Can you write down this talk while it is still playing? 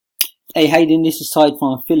Hey, how you doing? This is Syed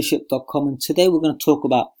from affiliateship.com, and today we're going to talk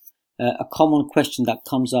about a common question that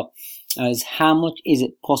comes up is how much is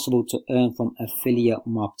it possible to earn from affiliate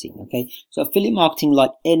marketing? Okay, so affiliate marketing,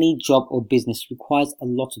 like any job or business, requires a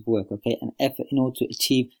lot of work, okay, and effort in order to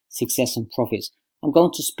achieve success and profits. I'm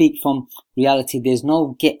going to speak from reality. There's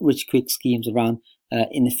no get-rich-quick schemes around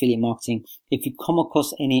in affiliate marketing. If you come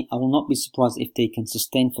across any, I will not be surprised if they can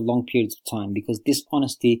sustain for long periods of time, because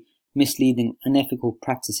dishonesty, misleading, unethical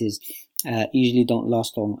practices usually don't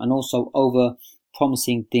last long, and also over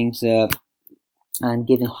promising things and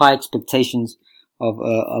giving high expectations of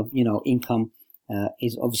income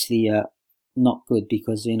is obviously not good,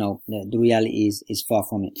 because the reality is far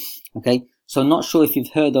from it. Okay, so not sure if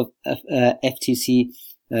you've heard of FTC,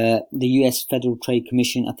 the US Federal Trade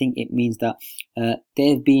Commission. I think it means that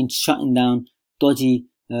they've been shutting down dodgy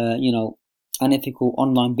unethical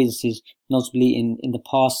online businesses, notably in the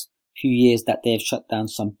past few years, that they have shut down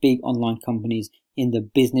some big online companies in the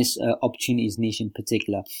business opportunities niche in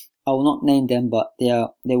particular. I will not name them, but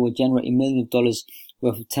they were generating millions of dollars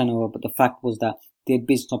worth of turnover. But the fact was that their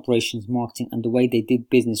business operations, marketing, and the way they did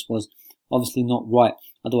business was obviously not right.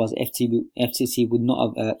 Otherwise, FTC would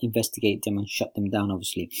not have investigated them and shut them down,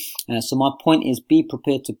 obviously. So my point is, be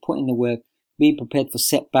prepared to put in the work, be prepared for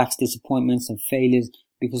setbacks, disappointments, and failures,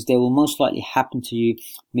 because they will most likely happen to you,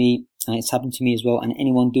 me, and it's happened to me as well, and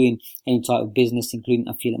anyone doing any type of business, including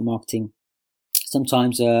affiliate marketing.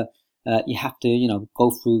 Sometimes you have to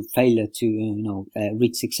go through failure to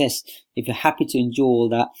reach success. If you're happy to endure all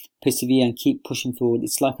that, persevere and keep pushing forward,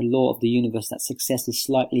 it's like a law of the universe that success is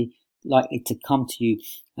slightly likely to come to you.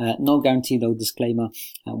 No guarantee though, disclaimer.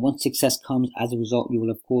 Once success comes, as a result, you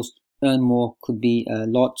will of course earn more. Could be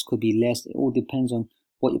lots, could be less. It all depends on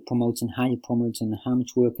what you're promoting, how you're promoting, and how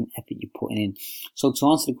much work and effort you're putting in. So to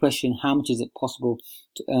answer the question, how much is it possible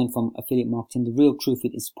to earn from affiliate marketing? The real truth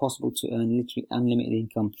is, it's possible to earn literally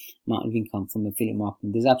unlimited amount of income from affiliate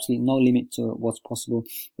marketing. There's absolutely no limit to what's possible,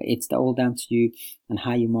 but it's all down to you and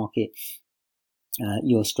how you market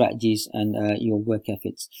your strategies and your work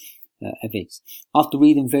ethics. After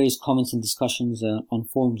reading various comments and discussions on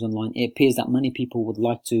forums online, it appears that many people would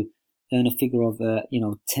like to earn a figure of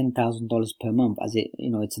 $10,000 per month, as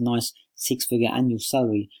it's a nice six-figure annual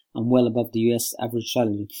salary and well above the US average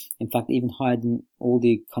salary. In fact, even higher than all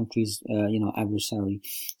the countries' average salary.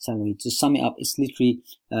 To sum it up, it's literally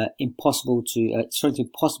possible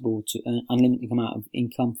to earn unlimited amount of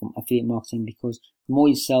income from affiliate marketing, because the more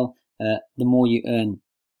you sell, the more you earn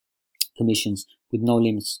commissions with no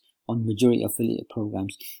limits on majority of affiliate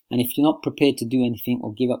programs. And if you're not prepared to do anything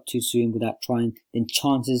or give up too soon without trying, then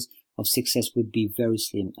chances of success would be very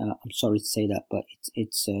slim. I'm sorry to say that, but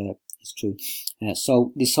it's true.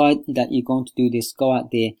 So decide that you're going to do this. Go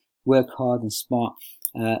out there, work hard and smart,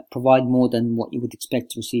 provide more than what you would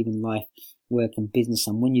expect to receive in life, work and business.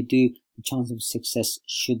 And when you do, the chance of success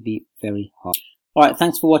should be very high. All right,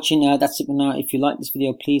 thanks for watching. That's it for now. If you like this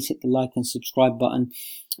video, please hit the like and subscribe button.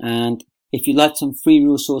 And if you'd like some free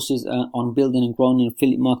resources on building and growing an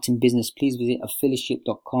affiliate marketing business, please visit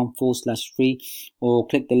affiliateship.com/free or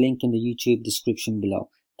click the link in the YouTube description below.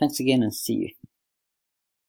 Thanks again and see you.